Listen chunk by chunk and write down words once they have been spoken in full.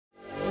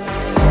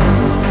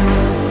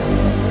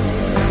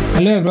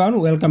Hello everyone,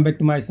 welcome back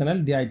to my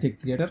channel, the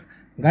iTech Creator.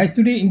 Guys,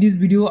 today in this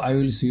video I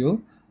will show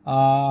you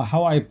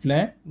how I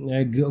play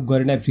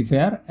Garena Free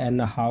Fire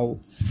and how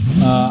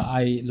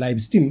I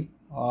live stream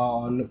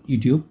on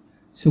YouTube.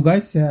 So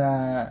guys,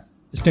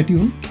 stay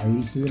tuned. I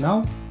will show you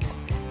now.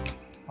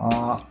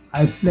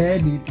 I play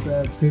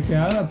the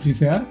Free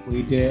Fire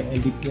with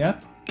LD player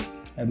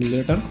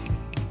emulator,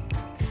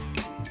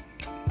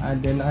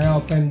 and then I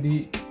open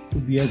the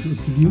OBS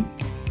Studio.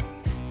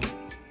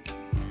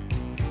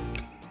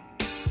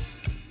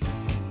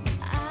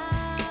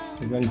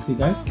 You can see,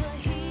 guys.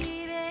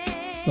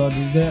 So this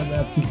is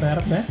the Free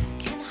Fire Max.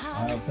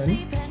 I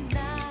open,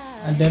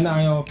 and then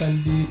I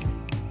open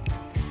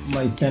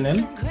my channel.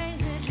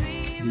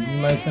 This is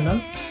my channel.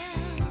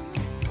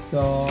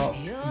 So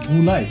go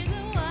live.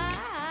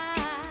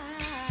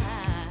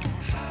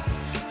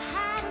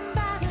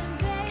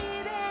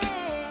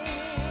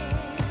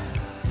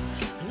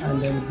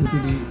 And then go to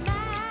the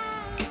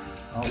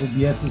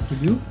OBS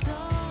Studio.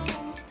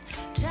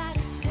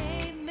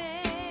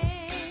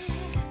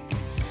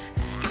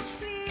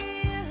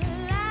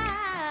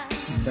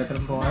 Better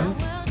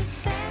point.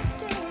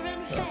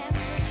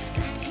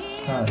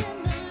 Start.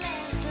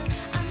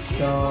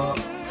 So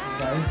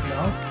guys,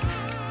 now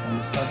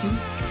I'm starting.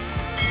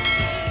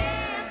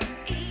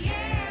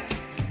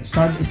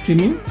 Start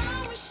streaming.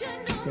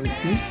 You can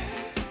see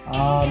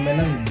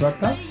manage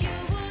broadcast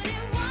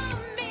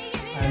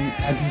and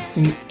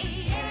existing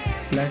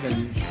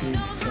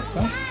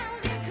broadcast.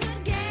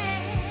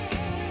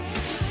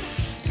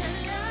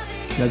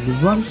 Select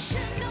this one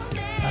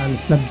and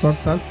select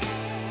broadcast.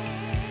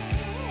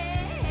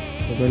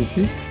 You can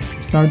see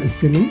start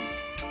streaming.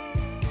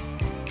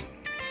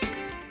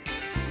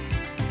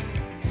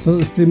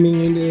 So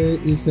streaming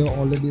is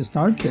already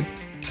started.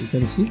 You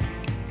can see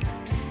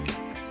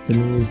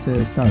streaming is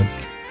start.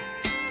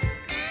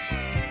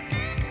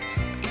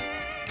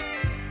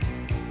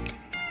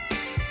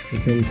 You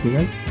can see,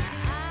 guys.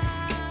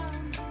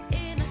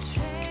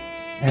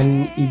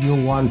 And if you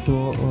want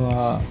to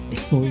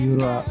show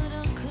your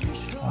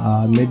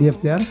media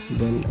player,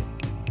 then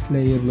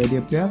play your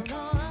media player.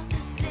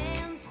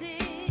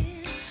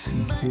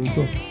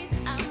 Go.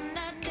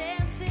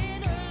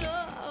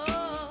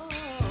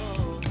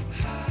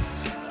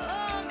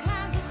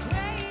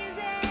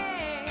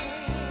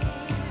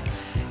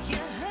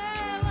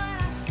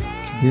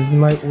 This is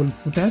my old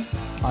footage.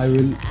 I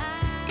will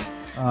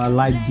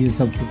live this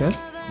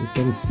footage. You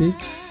can see,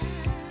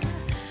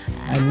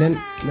 and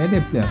then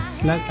media player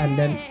select and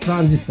then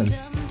transition.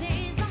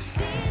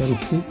 You can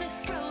see.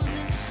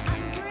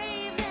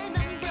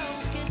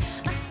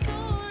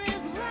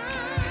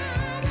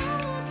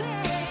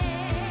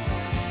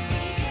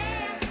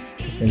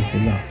 You can see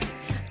now.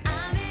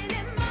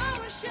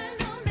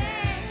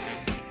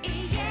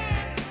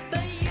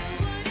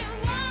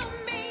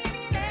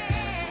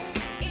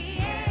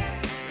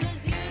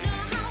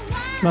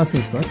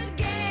 Process part.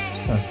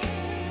 Start.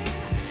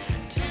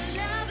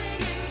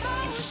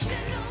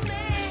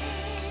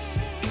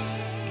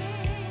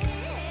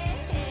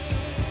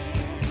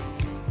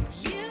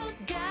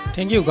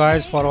 Thank you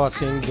guys for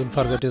watching. Don't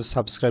forget to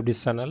subscribe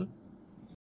this channel.